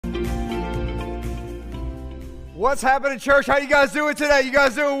What's happening, church? How you guys doing today? You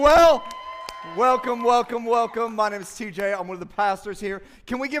guys doing well? Welcome, welcome, welcome. My name is TJ. I'm one of the pastors here.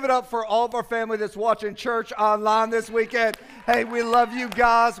 Can we give it up for all of our family that's watching church online this weekend? Hey, we love you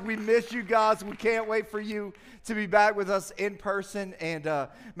guys. We miss you guys. We can't wait for you to be back with us in person. And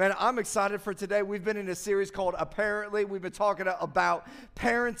man, I'm excited for today. We've been in a series called Apparently. We've been talking about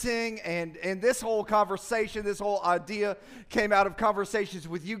parenting, and this whole conversation, this whole idea came out of conversations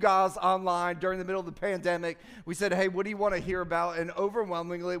with you guys online during the middle of the pandemic. We said, hey, what do you want to hear about? And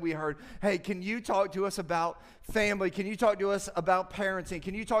overwhelmingly, we heard, hey, can you talk to us about family? Can you talk to us about parenting?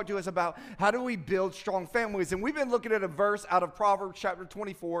 Can you talk to us about how do we build strong families? And we've been looking at a verse out of Proverbs chapter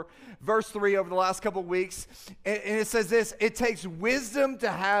 24, verse 3 over the last couple of weeks. And it says this: it takes wisdom to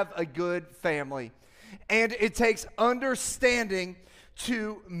have a good family, and it takes understanding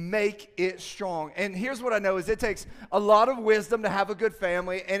to make it strong. And here's what I know is it takes a lot of wisdom to have a good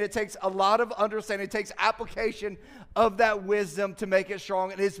family, and it takes a lot of understanding. It takes application of that wisdom to make it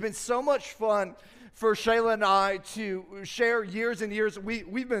strong. And it's been so much fun for Shayla and I to share years and years.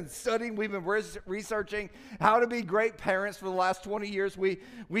 We've been studying, we've been researching how to be great parents for the last 20 years.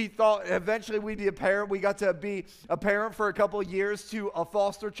 We thought eventually we'd be a parent. We got to be a parent for a couple of years to a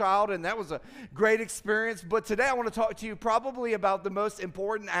foster child, and that was a great experience. But today I want to talk to you probably about the most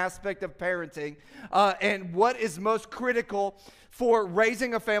important aspect of parenting and what is most critical for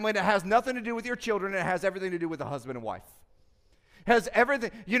raising a family that has nothing to do with your children. It has everything to do with a husband and wife. Has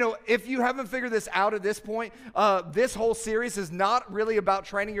everything, you know, if you haven't figured this out at this point, this whole series is not really about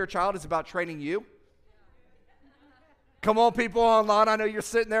training your child, it's about training you. Come on, people online, I know you're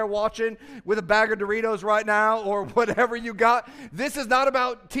sitting there watching with a bag of Doritos right now or whatever you got. This is not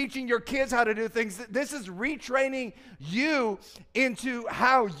about teaching your kids how to do things. This is retraining you into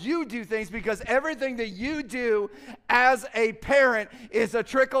how you do things, because everything that you do as a parent is a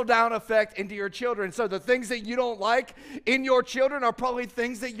trickle-down effect into your children. So the things that you don't like in your children are probably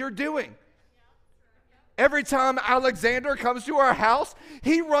things that you're doing. Every time Alexander comes to our house,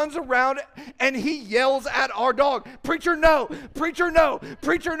 he runs around and he yells at our dog, "Preacher, no, preacher, no,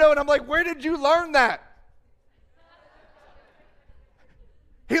 preacher, no." And I'm like, where did you learn that?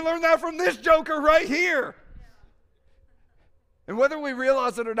 He learned that from this joker right here. And whether we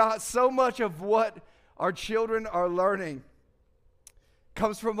realize it or not, so much of what our children are learning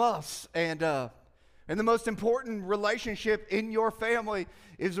comes from us. And the most important relationship in your family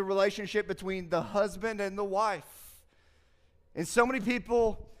is a relationship between the husband and the wife. And so many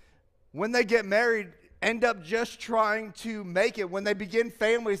people, when they get married, end up just trying to make it. When they begin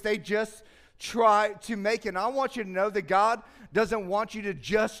families, they just try to make it. And I want you to know that God doesn't want you to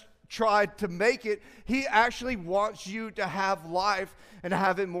just try to make it. He actually wants you to have life and to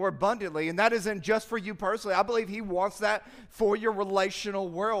have it more abundantly. And that isn't just for you personally. I believe He wants that for your relational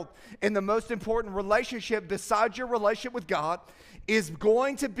world. And the most important relationship besides your relationship with God is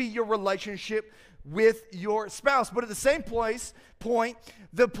going to be your relationship with your spouse. But at the same point,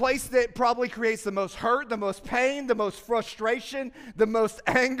 the place that probably creates the most hurt, the most pain, the most frustration, the most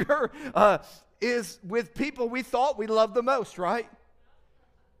anger is with people we thought we loved the most, right?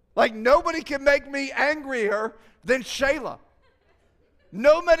 Like, nobody can make me angrier than Shayla.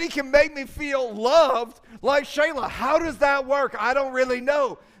 Nobody can make me feel loved like Shayla. How does that work? I don't really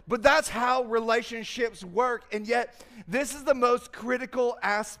know. But that's how relationships work. And yet, this is the most critical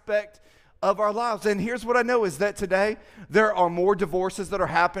aspect of our lives. And here's what I know is that today, there are more divorces that are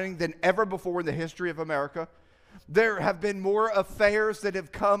happening than ever before in the history of America. There have been more affairs that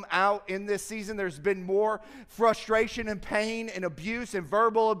have come out in this season. There's been more frustration and pain and abuse and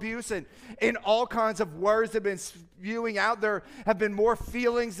verbal abuse and all kinds of words that have been spewing out. There have been more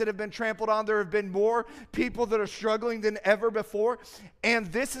feelings that have been trampled on. There have been more people that are struggling than ever before. And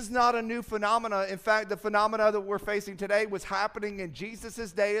this is not a new phenomena. In fact, the phenomena that we're facing today was happening in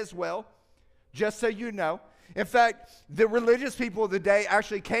Jesus' day as well, just so you know. In fact, the religious people of the day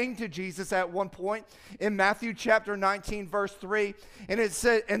actually came to Jesus at one point in Matthew chapter 19, verse 3. And it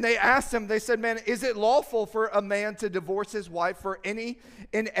said, and they asked him, they said, "Man, is it lawful for a man to divorce his wife for any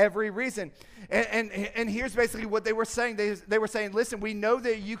and every reason?" And here's basically what they were saying. They were saying, listen, we know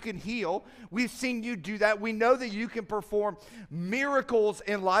that you can heal. We've seen you do that. We know that you can perform miracles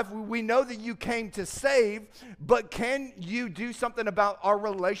in life. We know that you came to save, but can you do something about our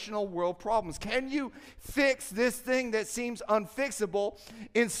relational world problems? Can you fix this thing that seems unfixable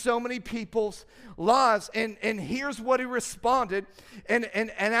in so many people's lives? And here's what he responded. And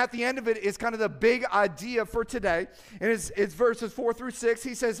at the end of it is kind of the big idea for today. And it's verses 4 through 6.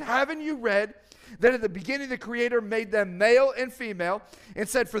 He says, "Haven't you read that at the beginning the Creator made them male and female, and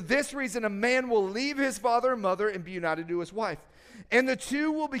said, for this reason a man will leave his father and mother and be united to his wife, and the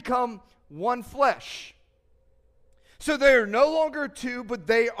two will become one flesh. So they are no longer two, but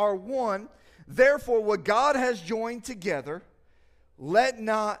they are one. Therefore, what God has joined together, let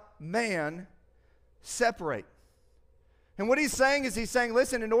not man separate. And what he's saying is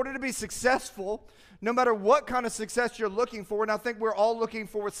listen, in order to be successful, no matter what kind of success you're looking for, and I think we're all looking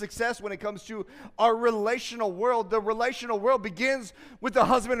for success when it comes to our relational world. The relational world begins with the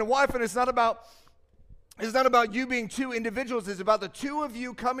husband and wife, and it's not about you being two individuals. It's about the two of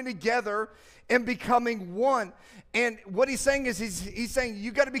you coming together and becoming one. And what he's saying is he's saying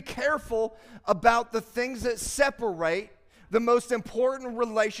you got to be careful about the things that separate the most important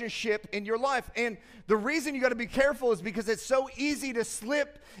relationship in your life. And the reason you got to be careful is because it's so easy to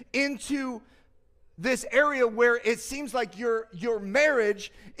slip into this area where it seems like your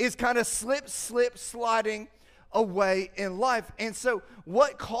marriage is kind of sliding away in life. And so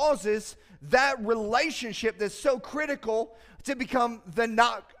what causes that relationship that's so critical to become the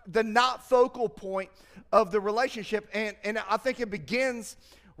not focal point of the relationship? And I think it begins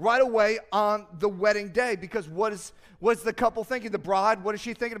right away on the wedding day, because what's the couple thinking? The bride, what is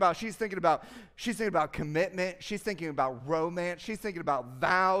she thinking about? She's thinking about commitment. She's thinking about romance. She's thinking about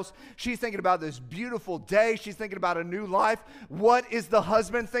vows. She's thinking about this beautiful day. She's thinking about a new life. What is the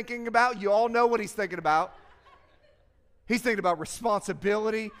husband thinking about? You all know what he's thinking about. He's thinking about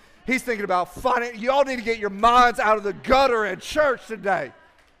responsibility. He's thinking about finance. You all need to get your minds out of the gutter at church today.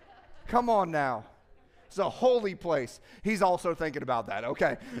 Come on now. It's a holy place. He's also thinking about that,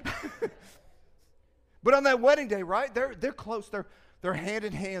 okay? But on that wedding day, right, they're close. They're hand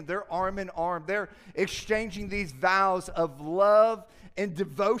in hand. They're arm in arm. They're exchanging these vows of love and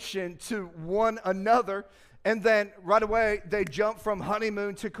devotion to one another. And then right away, they jump from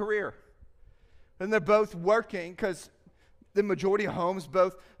honeymoon to career. And they're both working, because the majority of homes,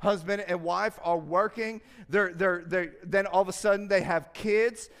 both husband and wife are working. Then all of a sudden they have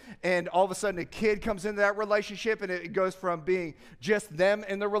kids, and all of a sudden a kid comes into that relationship, and it goes from being just them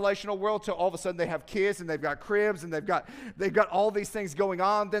in the relational world to all of a sudden they have kids, and they've got cribs, and they've got all these things going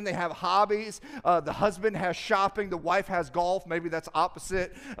on. Then they have hobbies. The husband has shopping. The wife has golf. Maybe that's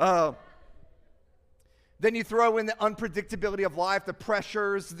opposite. Then you throw in the unpredictability of life, the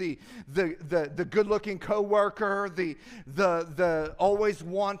pressures, the good-looking coworker, the always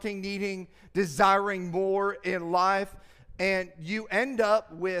wanting, needing, desiring more in life, and you end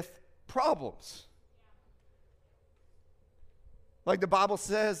up with problems. Like the Bible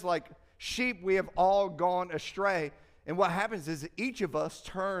says, like sheep, we have all gone astray. And what happens is each of us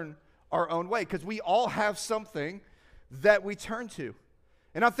turn our own way, because we all have something that we turn to.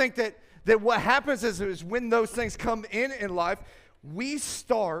 And I think that what happens is when those things come in life, we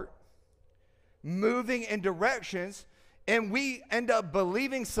start moving in directions, and we end up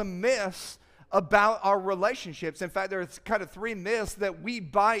believing some myths about our relationships. In fact, there's kind of 3 myths that we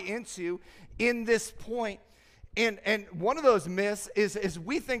buy into in this point. And one of those myths is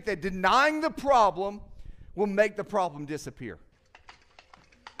we think that denying the problem will make the problem disappear.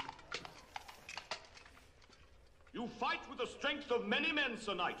 You fight with the strength of many men,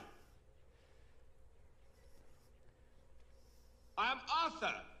 Sir Knight. I am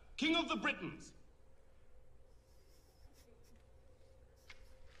Arthur, King of the Britons.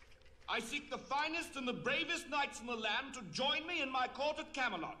 I seek the finest and the bravest knights in the land to join me in my court at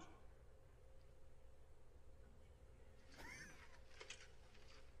Camelot.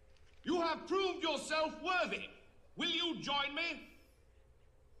 You have proved yourself worthy. Will you join me?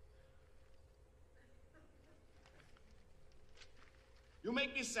 You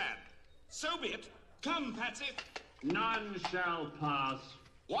make me sad. So be it. Come, Patsy. None shall pass.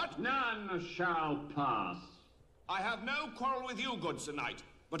 What? None shall pass. I have no quarrel with you, good Sir Knight,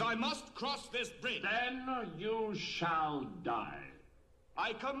 but I must cross this bridge. Then you shall die.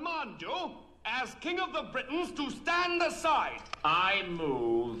 I command you, as King of the Britons, to stand aside. I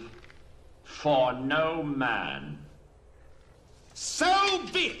move for no man. So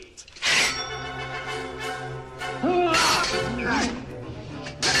be it.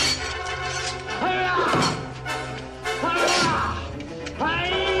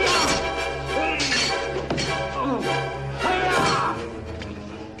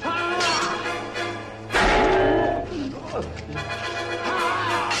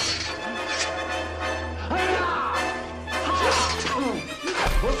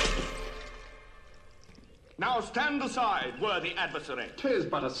 Now stand aside, worthy adversary. 'Tis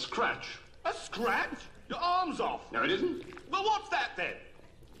but a scratch. A scratch? Your arm's off. No, it isn't. Well, what's that then?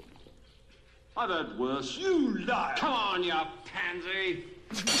 I've heard worse. You liar. Come on, you pansy.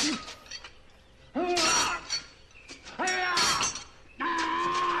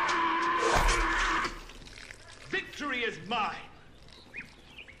 Victory is mine.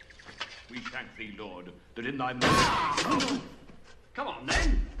 We thank thee, Lord, that in thy mercy... Come on,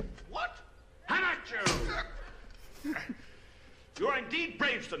 then. What? Have at you! You are indeed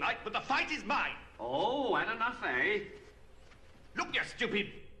brave tonight, but the fight is mine. Oh, had enough, eh? Look, you stupid.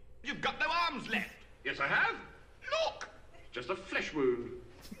 You've got no arms left. Yes, I have. Look! Just a flesh wound.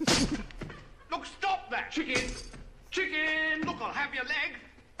 Look, stop that! Chicken! Chicken! Look, I'll have your leg.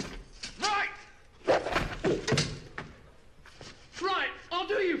 Right! Right, I'll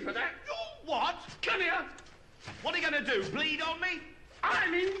do you for that. You what? Come here. What are you going to do, bleed on me?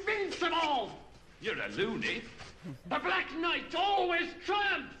 I'm invincible. You're a loony. The Black Knight always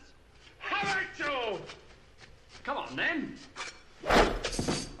triumphs. Have at you. Come on, then.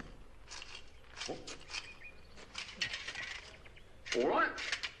 All right,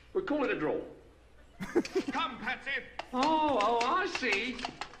 we'll call it a draw. Come, Patsy. Oh, I see.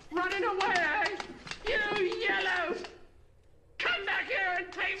 Running away, eh? You yellow! Come back here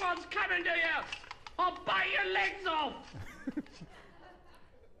and take what's coming to you! I'll bite your legs off!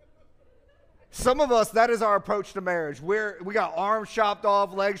 Some of us, that is our approach to marriage. We got arms chopped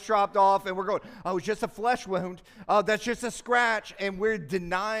off, legs chopped off, and we're going, oh, it's just a flesh wound. That's just a scratch, and we're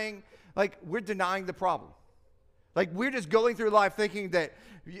denying the problem. Like, we're just going through life thinking that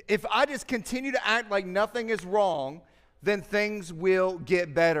if I just continue to act like nothing is wrong, then things will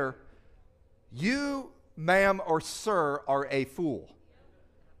get better. You, ma'am or sir, are a fool.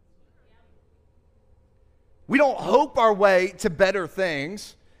 We don't hope our way to better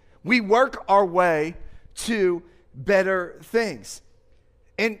things. We work our way to better things.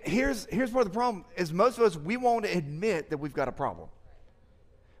 And here's where the problem is. Most of us, we won't admit that we've got a problem.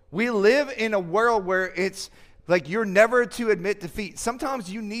 We live in a world where it's like you're never to admit defeat. Sometimes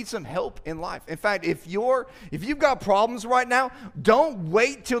you need some help in life. In fact, if you've got problems right now, don't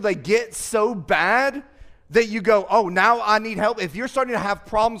wait till they get so bad that you go, oh, now I need help. If you're starting to have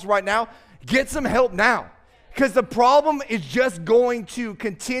problems right now, get some help now. Because the problem is just going to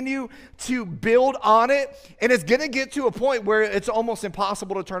continue to build on it, and it's going to get to a point where it's almost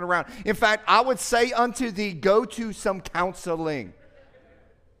impossible to turn around. In fact, I would say unto thee, go to some counseling.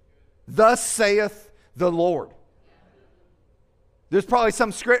 Thus saith the Lord. There's probably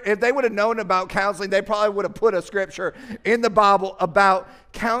some script. If they would have known about counseling, they probably would have put a scripture in the Bible about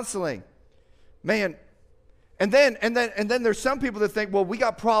counseling. Man. And then there's some people that think, well, we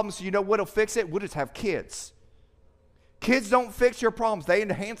got problems, so you know what'll fix it? We'll just have kids. Kids don't fix your problems. They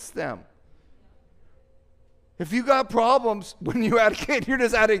enhance them. If you got problems when you had a kid, you're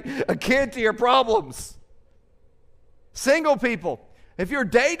just adding a kid to your problems. Single people, if you're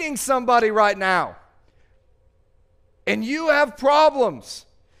dating somebody right now and you have problems,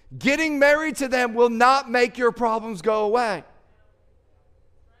 getting married to them will not make your problems go away.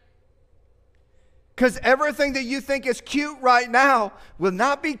 Because everything that you think is cute right now will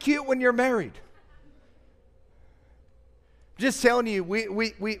not be cute when you're married. Just telling you,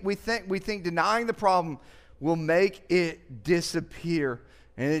 we think denying the problem will make it disappear,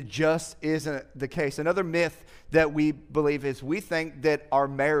 and it just isn't the case. Another myth that we believe is we think that our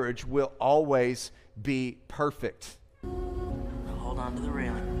marriage will always be perfect. Hold on to the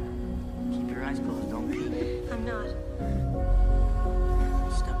railing. Keep your eyes closed. Don't peek. I'm not.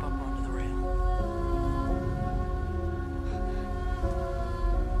 Step up onto the rail.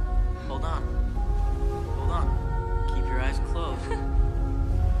 Hold on. Hold on. Keep your eyes closed. Do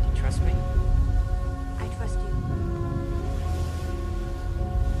you trust me? I trust you.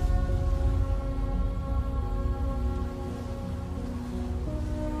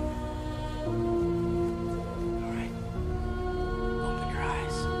 All right. Open your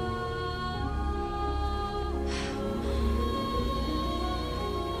eyes.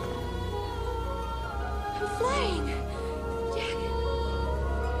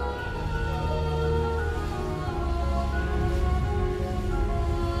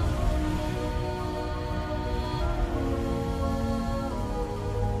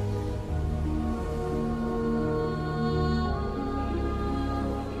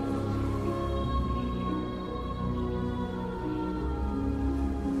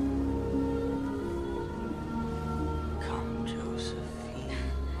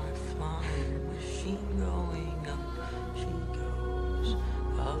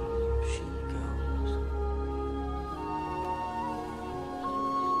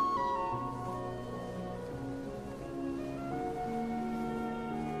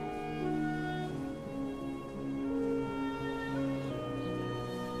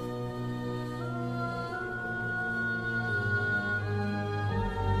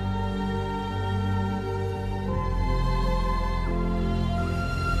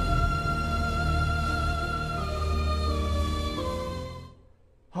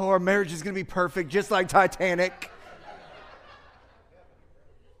 oh, our marriage is going to be perfect, just like Titanic.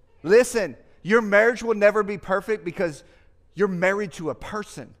 Listen, your marriage will never be perfect because you're married to a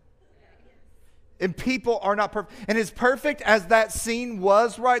person. And people are not perfect. And as perfect as that scene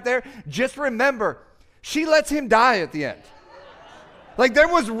was right there, just remember, she lets him die at the end. Like there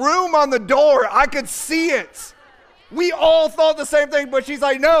was room on the door. I could see it. We all thought the same thing, but she's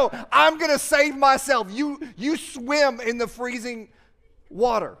like, no, I'm going to save myself. You swim in the freezing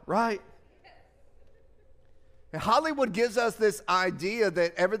water, right? And Hollywood gives us this idea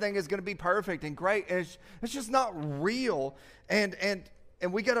that everything is going to be perfect and great, and it's just not real. And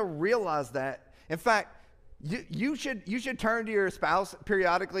we got to realize that. In fact, you should turn to your spouse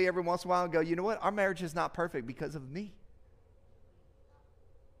periodically every once in a while and go, you know what? Our marriage is not perfect because of me.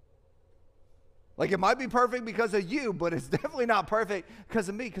 Like it might be perfect because of you, but it's definitely not perfect because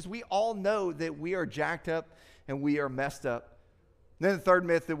of me, because we all know that we are jacked up and we are messed up. And then the third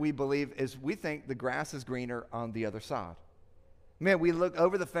myth that we believe is we think the grass is greener on the other side. Man, we look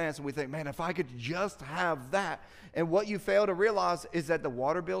over the fence and we think, man, if I could just have that. And what you fail to realize is that the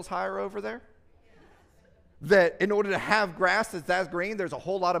water bill's higher over there. That in order to have grass that's green, there's a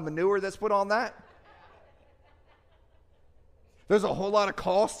whole lot of manure that's put on that. There's a whole lot of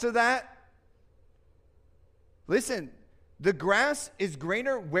cost to that. Listen, the grass is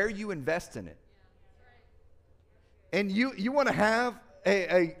greener where you invest in it. And you want to have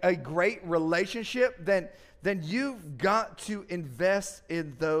a great relationship, then you've got to invest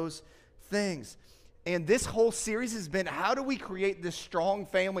in those things. And this whole series has been, how do we create this strong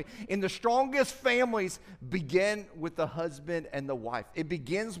family? And the strongest families begin with the husband and the wife. It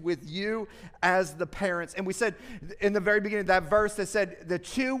begins with you as the parents. And we said in the very beginning, that verse that said the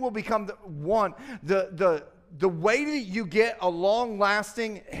two will become one. The way that you get a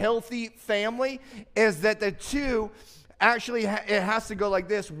long-lasting, healthy family is that the two actually, it has to go like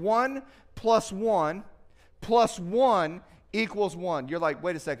this. 1 + 1 + 1 equals 1. You're like,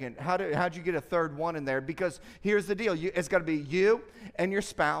 wait a second, how'd you get a third one in there? Because here's the deal. It's got to be you and your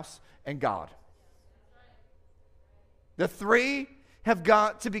spouse and God. The three have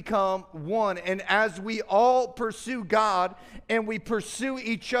got to become one. And as we all pursue God and we pursue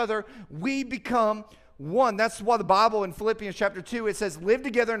each other, we become one. That's why the Bible in Philippians chapter 2, it says, live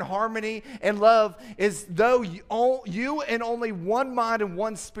together in harmony and love as though you and only one mind and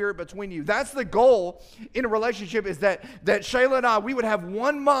one spirit between you. That's the goal in a relationship, is that Shayla and I, we would have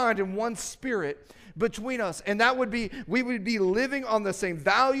one mind and one spirit between us. And that would be, we would be living on the same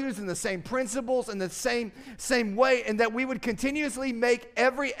values and the same principles and the same way, and that we would continuously make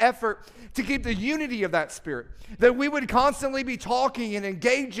every effort to keep the unity of that spirit. That we would constantly be talking and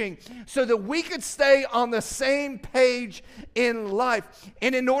engaging so that we could stay on the same page in life.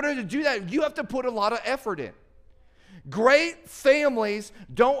 And in order to do that, you have to put a lot of effort in. Great families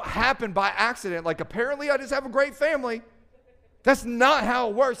don't happen by accident. Like, apparently I just have a great family. That's not how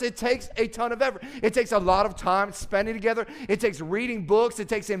it works. It takes a ton of effort. It takes a lot of time spending together. It takes reading books. It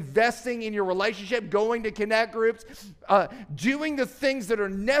takes investing in your relationship, going to connect groups, doing the things that are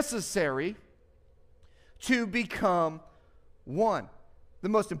necessary to become one. The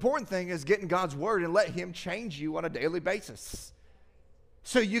most important thing is getting God's word and let him change you on a daily basis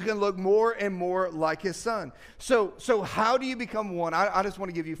so you can look more and more like his son. So how do you become one? I just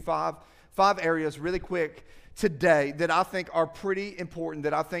want to give you five areas really quick today that I think are pretty important,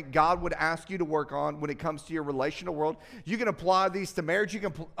 that I think God would ask you to work on when it comes to your relational world. You can apply these to marriage. You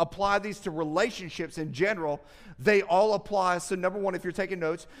can apply these to relationships in general. They all apply. So number one, if you're taking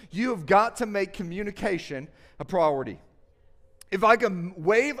notes, you have got to make communication a priority. If I can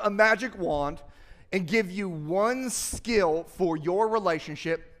wave a magic wand and give you one skill for your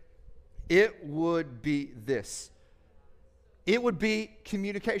relationship, it would be this. It would be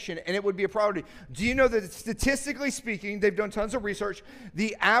communication, and it would be a priority. Do you know that statistically speaking, they've done tons of research,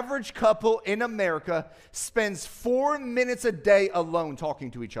 the average couple in America spends 4 minutes a day alone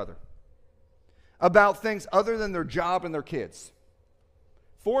talking to each other about things other than their job and their kids?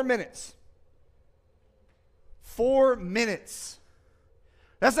 4 minutes. 4 minutes.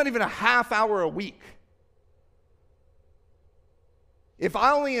 That's not even a half hour a week. If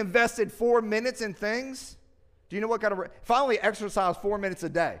I only invested 4 minutes in things, do you know what kind of, if I only exercise 4 minutes a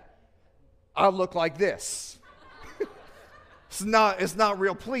day, I'll look like this. It's not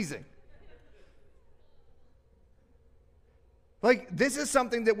real pleasing. Like, this is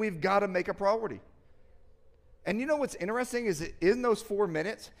something that we've got to make a priority. And you know what's interesting is that in those 4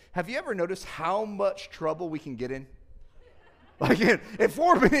 minutes, have you ever noticed how much trouble we can get in? Like in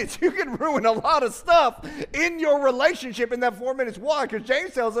 4 minutes, you can ruin a lot of stuff in your relationship in that 4 minutes. Why? Because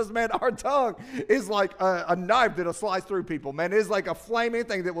James tells us, man, our tongue is like a knife that'll slice through people. Man, it is like a flaming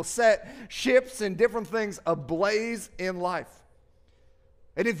thing that will set ships and different things ablaze in life.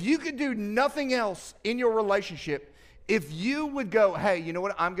 And if you could do nothing else in your relationship, if you would go, hey, you know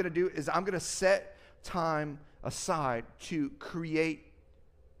what I'm going to do is I'm going to set time aside to create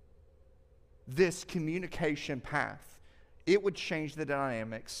this communication path, it would change the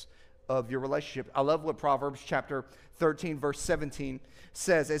dynamics of your relationship. I love what Proverbs chapter 13, verse 17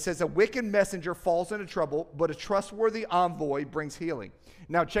 says. It says, a wicked messenger falls into trouble, but a trustworthy envoy brings healing.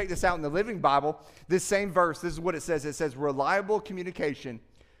 Now check this out in the Living Bible. This same verse, this is what it says. It says, reliable communication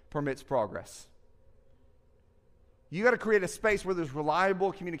permits progress. You got to create a space where there's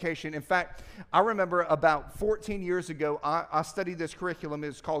reliable communication. In fact, I remember about 14 years ago, I studied this curriculum.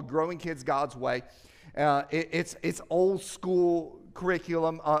 It's called Growing Kids God's Way. It's old school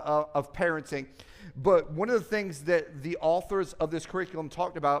curriculum of parenting. But one of the things that the authors of this curriculum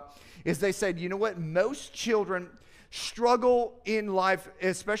talked about is they said, you know what, most children struggle in life,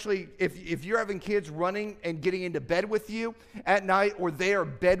 especially if you're having kids running and getting into bed with you at night, or they are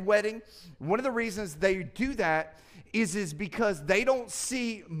bedwetting. One of the reasons they do that is because they don't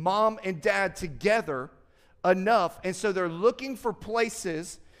see mom and dad together enough, and so they're looking for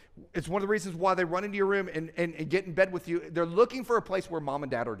places. It's one of the reasons why they run into your room and get in bed with you. They're looking for a place where mom and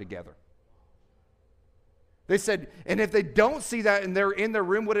dad are together. They said, and if they don't see that and they're in their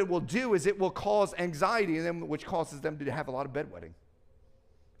room, what it will do is it will cause anxiety in them, which causes them to have a lot of bedwetting.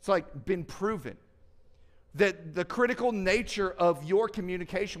 It's like been proven that the critical nature of your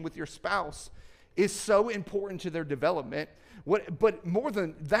communication with your spouse is so important to their development. But more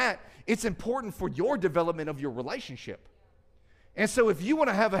than that, it's important for your development of your relationship. And so if you want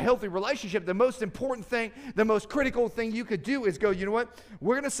to have a healthy relationship, the most important thing, the most critical thing you could do is go, you know what?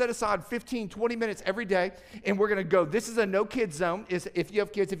 We're going to set aside 15, 20 minutes every day, and we're going to go, this is a no-kid zone. If you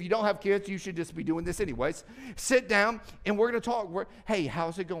have kids, if you don't have kids, you should just be doing this anyways. Sit down, and we're going to talk. Hey,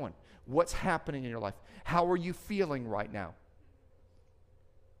 how's it going? What's happening in your life? How are you feeling right now?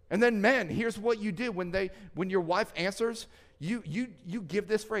 And then, man, here's what you do. When your wife answers, you give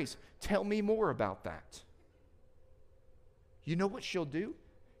this phrase, tell me more about that. You know what she'll do?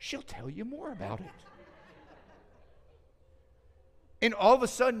 She'll tell you more about it. And all of a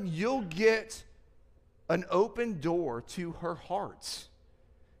sudden, you'll get an open door to her heart.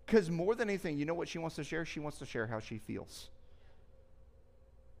 Because more than anything, you know what she wants to share? She wants to share how she feels.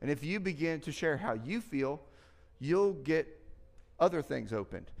 And if you begin to share how you feel, you'll get other things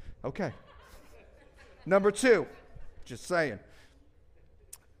opened. Okay. Number 2, just saying.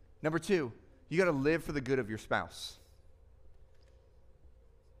 Number 2, you got to live for the good of your spouse.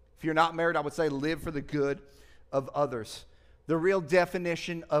 If you're not married, I would say live for the good of others. The real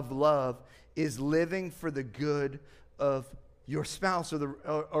definition of love is living for the good of your spouse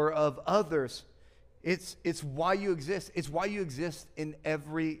or of others. It's why you exist. It's why you exist in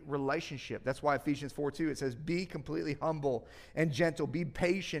every relationship. That's why Ephesians 4:2, it says, be completely humble and gentle. Be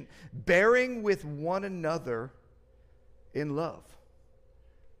patient, bearing with one another in love.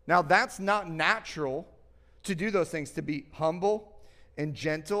 Now, that's not natural to do those things, to be humble and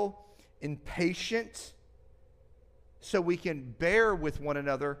gentle and patient, so we can bear with one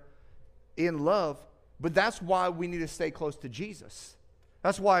another in love. But that's why we need to stay close to Jesus.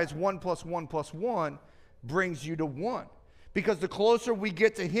 That's why it's 1 + 1 + 1 brings you to 1. Because the closer we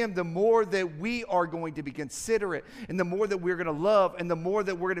get to him, the more that we are going to be considerate, and the more that we're going to love, and the more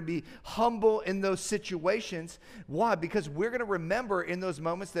that we're going to be humble in those situations. Why? Because we're going to remember in those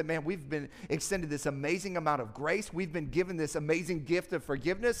moments that, man, we've been extended this amazing amount of grace. We've been given this amazing gift of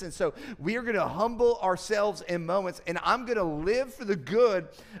forgiveness. And so we are going to humble ourselves in moments, and I'm going to live for the good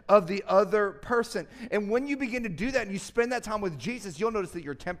of the other person. And when you begin to do that and you spend that time with Jesus, you'll notice that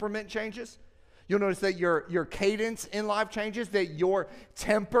your temperament changes. You'll notice that your cadence in life changes, that your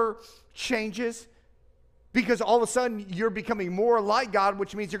temper changes, because all of a sudden you're becoming more like God,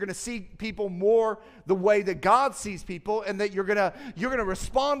 which means you're going to see people more the way that God sees people, and that you're going to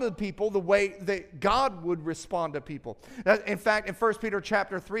respond to people the way that God would respond to people. In fact, in 1 Peter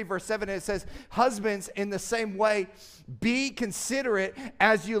chapter 3, verse 7, it says, husbands, in the same way, be considerate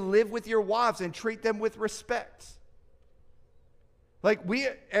as you live with your wives and treat them with respect. Like we,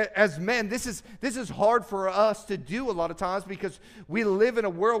 as men, this is hard for us to do a lot of times because we live in a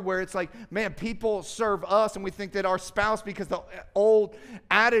world where it's like, man, people serve us and we think that our spouse, because the old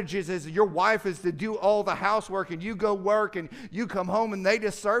adage is your wife is to do all the housework and you go work and you come home and they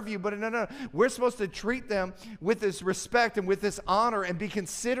just serve you. But no, we're supposed to treat them with this respect and with this honor and be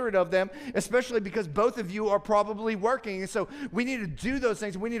considerate of them, especially because both of you are probably working. And so we need to do those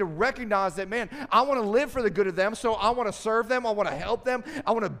things. We need to recognize that, man, I want to live for the good of them, so I want to serve them. I want to help them.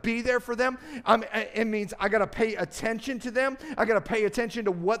 I want to be there for them. It means I got to pay attention to them. I got to pay attention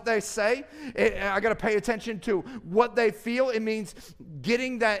to what they say. I got to pay attention to what they feel. It means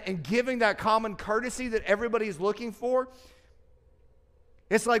getting that and giving that common courtesy that everybody is looking for.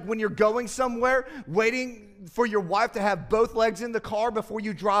 It's like when you're going somewhere, waiting for your wife to have both legs in the car before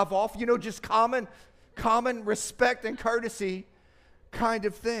you drive off. You know, just common respect and courtesy kind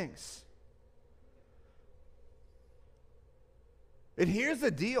of things. And here's the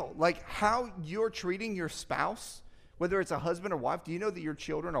deal, like how you're treating your spouse, whether it's a husband or wife, do you know that your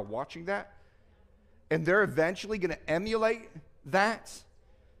children are watching that? And they're eventually going to emulate that?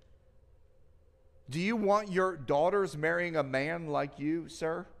 Do you want your daughters marrying a man like you,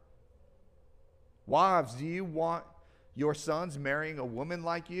 sir? Wives, do you want your sons marrying a woman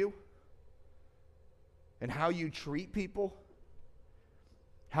like you? And how you treat people?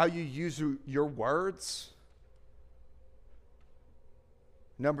 How you use your words?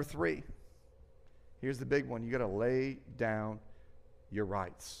 Number 3, here's the big one. You got to lay down your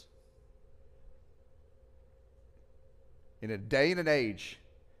rights. In a day and an age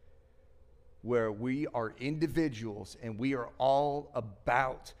where we are individuals and we are all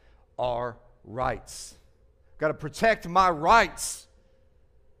about our rights. Got to protect my rights.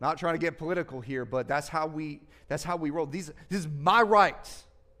 Not trying to get political here, but that's how we roll. This is my rights.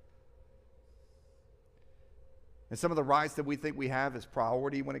 And some of the rights that we think we have is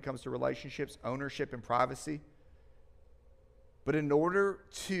priority when it comes to relationships, ownership, and privacy. But in order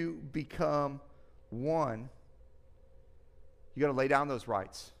to become one, you got to lay down those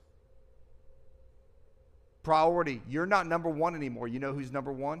rights. Priority. You're not number one anymore. You know who's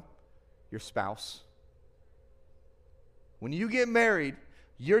number one? Your spouse. When you get married,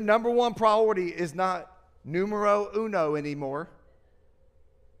 your number one priority is not numero uno anymore.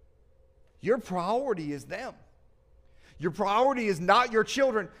 Your priority is them. Your priority is not your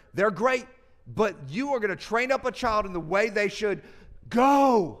children. They're great, but you are going to train up a child in the way they should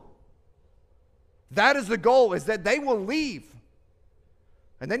go. That is the goal, is that they will leave.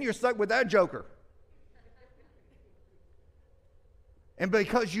 And then you're stuck with that joker. And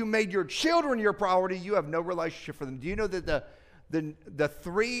because you made your children your priority, you have no relationship for them. Do you know that the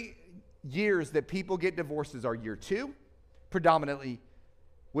 3 years that people get divorces are year 2, predominantly,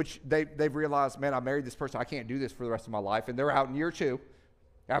 which they've realized, man, I married this person, I can't do this for the rest of my life. And they're out in year 2,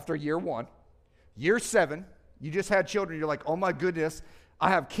 after year 1. Year 7, you just had children, you're like, oh my goodness, I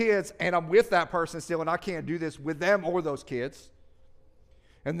have kids and I'm with that person still and I can't do this with them or those kids.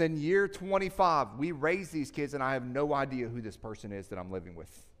 And then year 25, we raise these kids and I have no idea who this person is that I'm living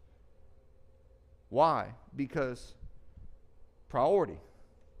with. Why? Because priority.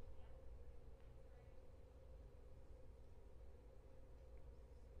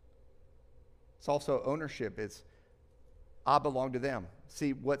 It's also ownership. It's I belong to them.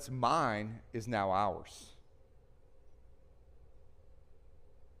 See, what's mine is now ours.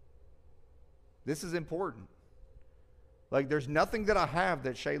 This is important. Like, there's nothing that I have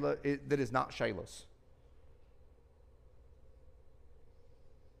that that is not Shayla's.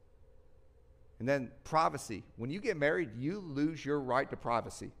 And then privacy. When you get married, you lose your right to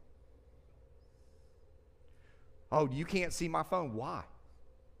privacy. Oh, you can't see my phone. Why?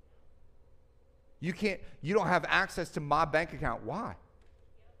 You don't have access to my bank account. Why?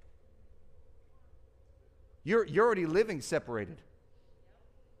 You're already living separated.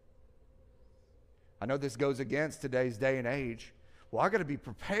 I know this goes against today's day and age. Well, I got to be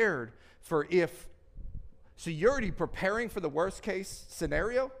prepared for so you're already preparing for the worst case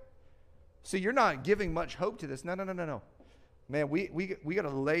scenario? So you're not giving much hope to this. No. Man, we got to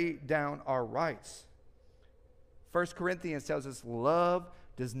lay down our rights. 1 Corinthians tells us love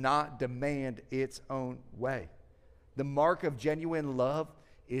does not demand its own way. The mark of genuine love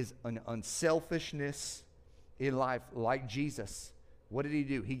is an unselfishness in life, like Jesus. What did he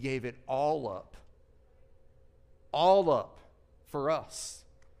do? He gave it all up for us.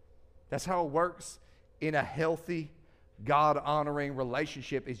 That's how it works in a healthy, God-honoring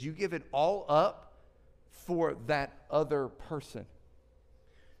relationship, is you give it all up for that other person.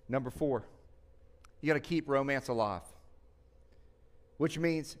 Number 4, you got to keep romance alive, which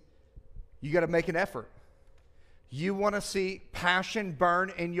means you got to make an effort. You want to see passion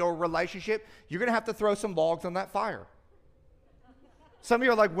burn in your relationship, you're going to have to throw some logs on that fire. Some of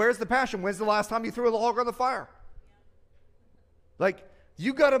you are like, where's the passion? When's the last time you threw a log on the fire? Like,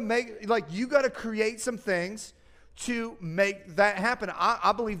 you got to create some things to make that happen.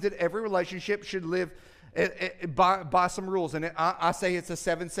 I believe that every relationship should live by some rules. And I say it's a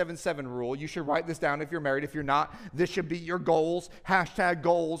 777 rule. You should write this down if you're married. If you're not, this should be your goals,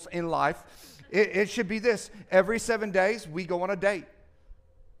 #goals in life. It should be this. Every 7 days, we go on a date.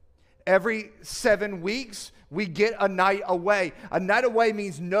 Every 7 weeks, we get a night away. A night away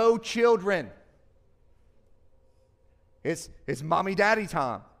means no children. It's mommy daddy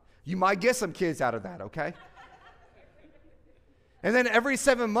time. You might get some kids out of that, okay? And then every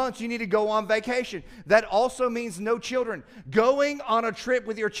 7 months, you need to go on vacation. That also means no children. Going on a trip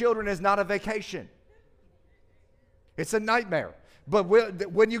with your children is not a vacation. It's a nightmare. But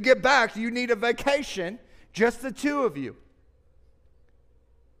when you get back, you need a vacation, just the two of you.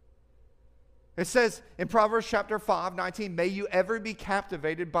 It says in Proverbs chapter 5:19, may you ever be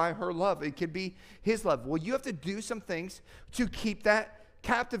captivated by her love. It could be his love. Well, you have to do some things to keep that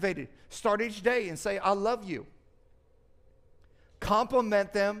captivated. Start each day and say, I love you.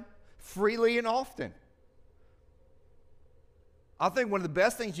 Compliment them freely and often. I think one of the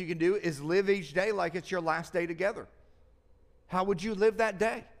best things you can do is live each day like it's your last day together. How would you live that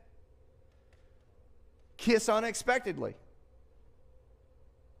day? Kiss unexpectedly.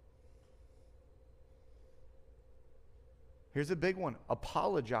 Here's a big one.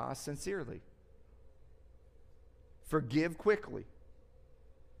 Apologize sincerely. Forgive quickly.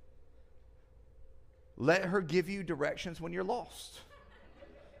 Let her give you directions when you're lost.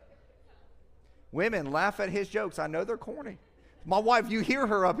 Women, laugh at his jokes. I know they're corny. My wife, you hear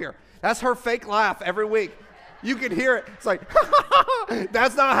her up here. That's her fake laugh every week. You can hear it. It's like,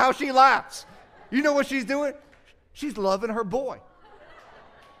 that's not how she laughs. You know what she's doing? She's loving her boy.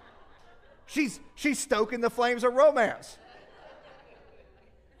 She's stoking the flames of romance.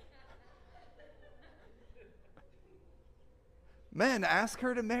 Men, ask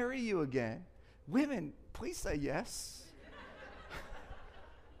her to marry you again. Women, please say yes.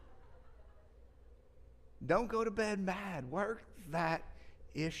 Don't go to bed mad. Work that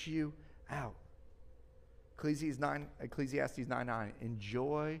issue out. Ecclesiastes 9:9.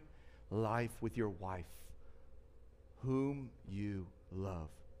 Enjoy life with your wife, whom you love.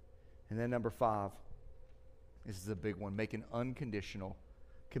 And then number 5, this is a big one. Make an unconditional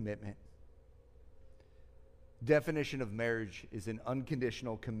commitment. Definition of marriage is an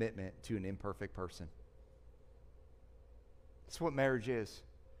unconditional commitment to an imperfect person. That's what marriage is.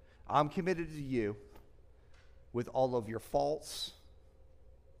 I'm committed to you with all of your faults,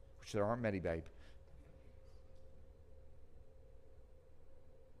 which there aren't many, babe.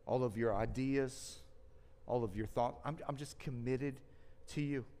 All of your ideas, all of your thoughts. I'm just committed to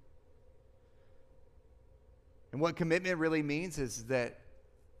you. And what commitment really means is that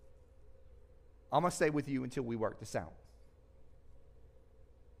I'm going to stay with you until we work this out.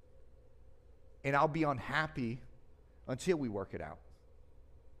 And I'll be unhappy until we work it out.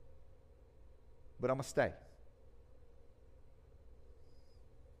 But I'm going to stay.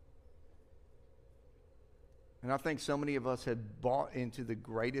 And I think so many of us have bought into the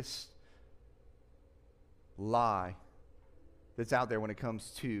greatest lie that's out there when it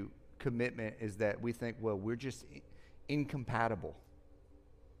comes to commitment, is that we think, well, we're just incompatible.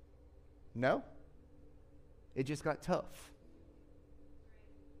 No. It just got tough.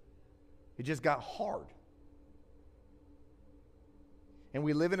 It just got hard. And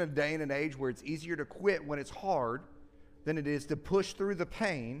we live in a day and an age where it's easier to quit when it's hard than it is to push through the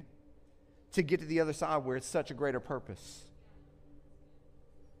pain to get to the other side where it's such a greater purpose.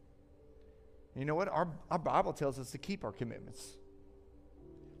 You know what? Our Bible tells us to keep our commitments.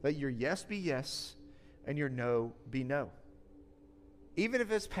 Let your yes be yes and your no be no. Even if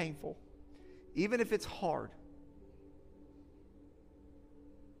it's painful, even if it's hard.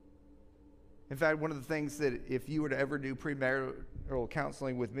 In fact, one of the things that if you were to ever do premarital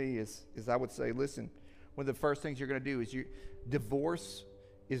counseling with me is I would say, listen, one of the first things you're going to do is divorce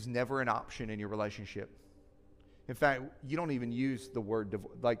is never an option in your relationship. In fact, you don't even use the word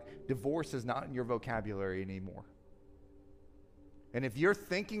divorce is not in your vocabulary anymore. And if you're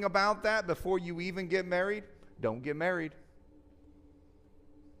thinking about that before you even get married, don't get married.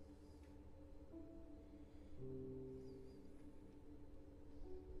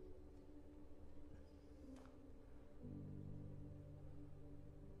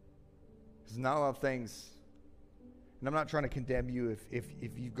 There's not a lot of things, and I'm not trying to condemn you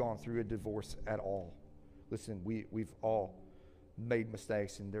if you've gone through a divorce at all. Listen, we've all made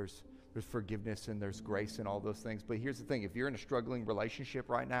mistakes, and there's There's forgiveness and there's grace and all those things. But here's the thing. If you're in a struggling relationship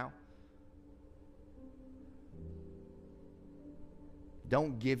right now,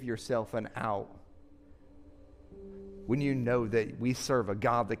 don't give yourself an out when you know that we serve a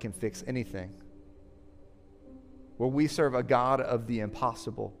God that can fix anything. Well, we serve a God of the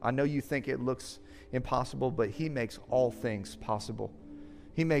impossible. I know you think it looks impossible, but He makes all things possible.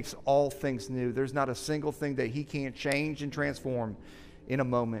 He makes all things new. There's not a single thing that He can't change and transform in a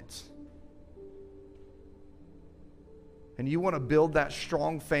moment. And you want to build that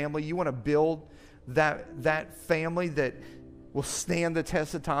strong family. You want to build that family that will stand the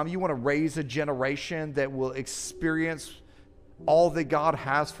test of time. You want to raise a generation that will experience all that God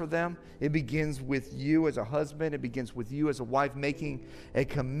has for them. It begins with you as a husband. It begins with you as a wife making a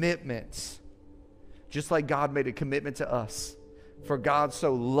commitment, just like God made a commitment to us. For God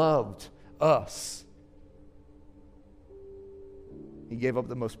so loved us, He gave up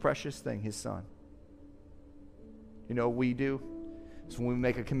the most precious thing, His Son. You know what we do? So when we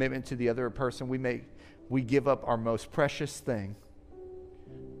make a commitment to the other person, we give up our most precious thing,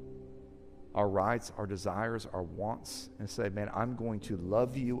 our rights, our desires, our wants, and say, man, I'm going to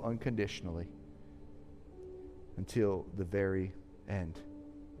love you unconditionally until the very end.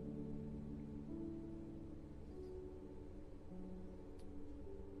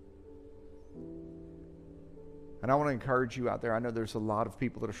 And I want to encourage you out there. I know there's a lot of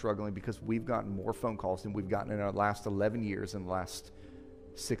people that are struggling because we've gotten more phone calls than we've gotten in our last 11 years in the last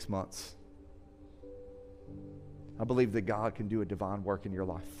 6 months. I believe that God can do a divine work in your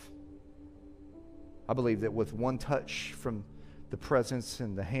life. I believe that with one touch from the presence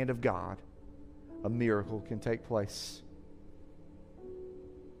and the hand of God, a miracle can take place.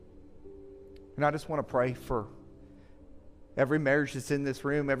 And I just want to pray for every marriage that's in this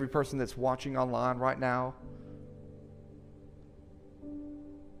room, every person that's watching online right now.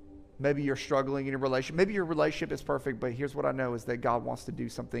 Maybe you're struggling in your relationship. Maybe your relationship is perfect, but here's what I know is that God wants to do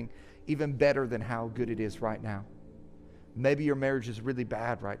something even better than how good it is right now. Maybe your marriage is really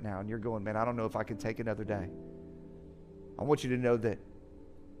bad right now, and you're going, man, I don't know if I can take another day. I want you to know that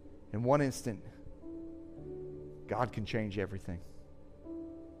in one instant, God can change everything.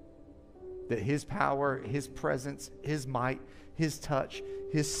 That His power, His presence, His might, His touch,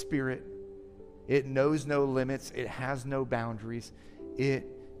 His Spirit, it knows no limits. It has no boundaries. It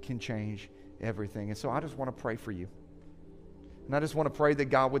can change everything. And so I just want to pray for you. And I just want to pray that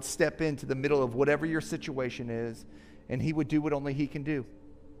God would step into the middle of whatever your situation is, and He would do what only He can do,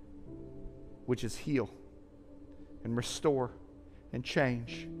 which is heal and restore and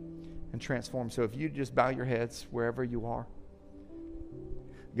change and transform. So if you just bow your heads wherever you are.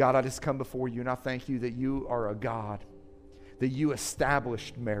 God, I just come before you, and I thank you that you are a God, that you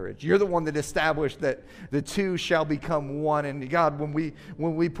established marriage. You're the one that established that the two shall become one. And God, when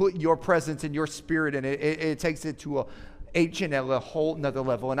we put your presence and your Spirit in it, it takes it to a whole nother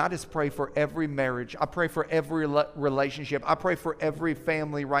level. And I just pray for every marriage. I pray for every relationship. I pray for every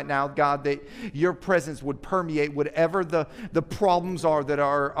family right now, God, that your presence would permeate whatever the problems are that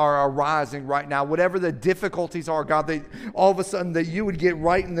are arising right now, whatever the difficulties are, God, that all of a sudden that you would get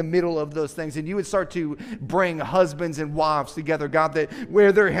right in the middle of those things and you would start to bring husbands and wives together, God, that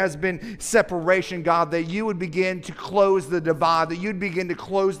where there has been separation, God, that you would begin to close the divide, that you'd begin to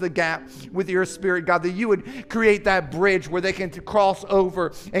close the gap with your Spirit, God, that you would create that bridge where they can cross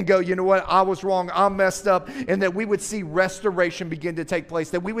over and go, you know what, I was wrong, I'm messed up, and that we would see restoration begin to take place,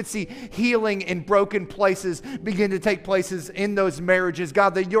 that we would see healing in broken places begin to take places in those marriages,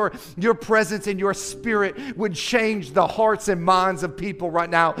 God, that your presence and your Spirit would change the hearts and minds of people right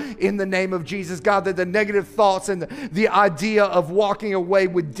now in the name of Jesus, God, that the negative thoughts and the idea of walking away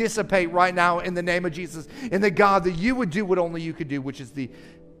would dissipate right now in the name of Jesus, and that God, that you would do what only you could do, which is the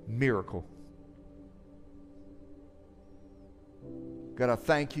miracle. God, I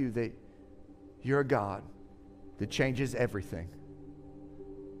thank you that you're a God that changes everything.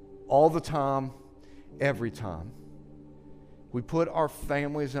 All the time, every time. We put our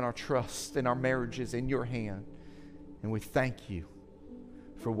families and our trust and our marriages in your hand, and we thank you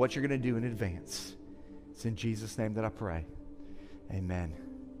for what you're going to do in advance. It's in Jesus' name that I pray. Amen.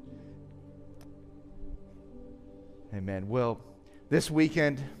 Amen. Well, this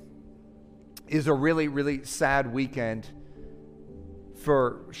weekend is a really, really sad weekend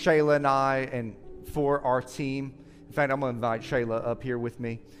for Shayla and I and for our team. In fact, I'm going to invite Shayla up here with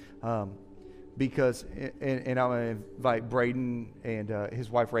me because, and I'm going to invite Braden and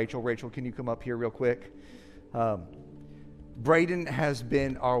his wife Rachel. Rachel, can you come up here real quick? Braden has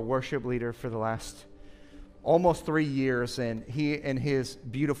been our worship leader for the last almost 3 years, and he and his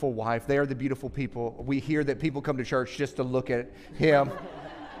beautiful wife, they are the beautiful people. We hear that people come to church just to look at him.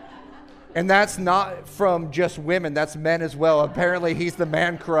 And that's not from just women, that's men as well. Apparently he's the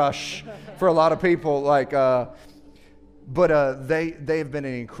man crush for a lot of people. But they have been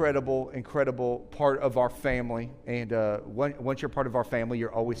an incredible part of our family. And once you're part of our family,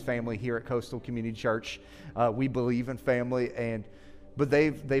 you're always family here at Coastal Community Church. We believe in family, but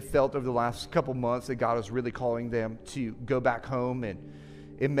they've felt over the last couple months that God is really calling them to go back home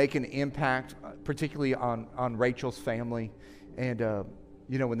and make an impact, particularly on Rachel's family. And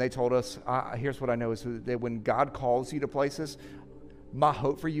when they told us, here's what I know is that when God calls you to places, my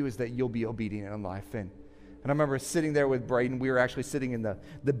hope for you is that you'll be obedient in life. And I remember sitting there with Braden. We were actually sitting in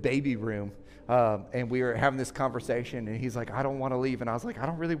the baby room, and we were having this conversation, and he's like, I don't want to leave. And I was like, I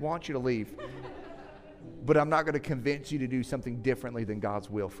don't really want you to leave. But I'm not going to convince you to do something differently than God's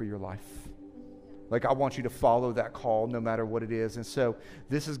will for your life. Like, I want you to follow that call no matter what it is. And so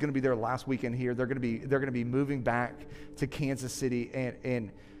this is going to be their last weekend here. They're going to be moving back to Kansas City,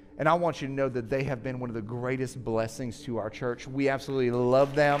 and I want you to know that they have been one of the greatest blessings to our church. We absolutely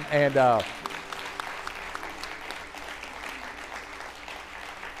love them, and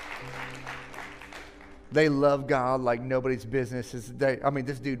they love God like nobody's business.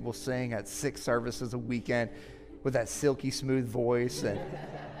 This dude will sing at 6 services a weekend with that silky smooth voice and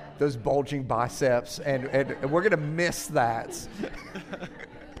those bulging biceps, and we're going to miss that.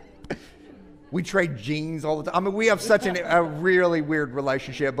 We trade jeans all the time. We have such a really weird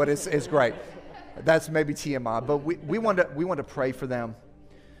relationship, but it's great. That's maybe TMI, but we want to pray for them,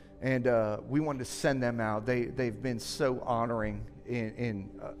 and we want to send them out. They've been so honoring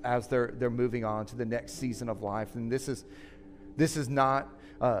as they're moving on to the next season of life. And this is not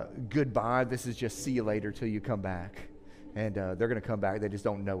goodbye. This is just see you later till you come back. And they're going to come back. They just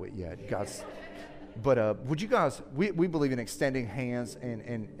don't know it yet. But would you guys, we believe in extending hands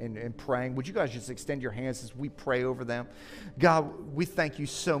and praying. Would you guys just extend your hands as we pray over them? God, we thank you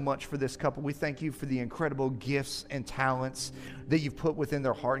so much for this couple. We thank you for the incredible gifts and talents that you've put within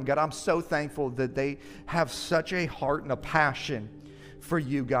their heart. And God, I'm so thankful that they have such a heart and a passion for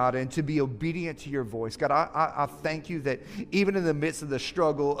you, God, and to be obedient to your voice. God, I thank you that even in the midst of the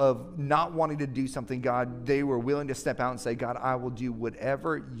struggle of not wanting to do something, God, they were willing to step out and say, God, I will do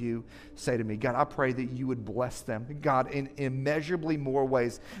whatever you say to me. God, I pray that you would bless them, God, in immeasurably more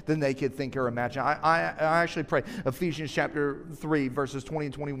ways than they could think or imagine. I actually pray, Ephesians chapter 3, verses 20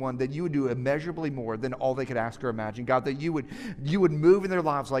 and 21, that you would do immeasurably more than all they could ask or imagine. God, that you would move in their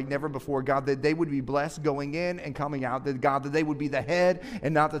lives like never before. God, that they would be blessed going in and coming out. That, God, that they would be the head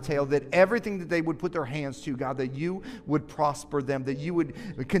and not the tail, that everything that they would put their hands to, God, that you would prosper them, that you would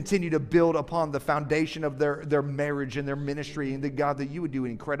continue to build upon the foundation of their marriage and their ministry, and that, God, that you would do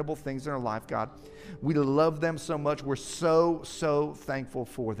incredible things in their life, God. We love them so much. We're so thankful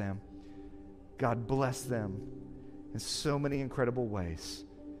for them. God, bless them in so many incredible ways.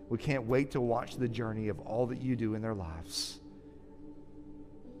 We can't wait to watch the journey of all that you do in their lives.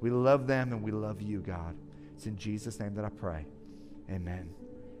 We love them and we love you, God. It's in Jesus' name that I pray. Amen.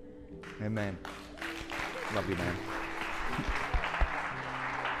 Amen. Love you,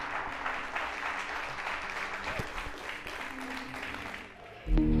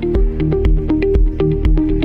 man.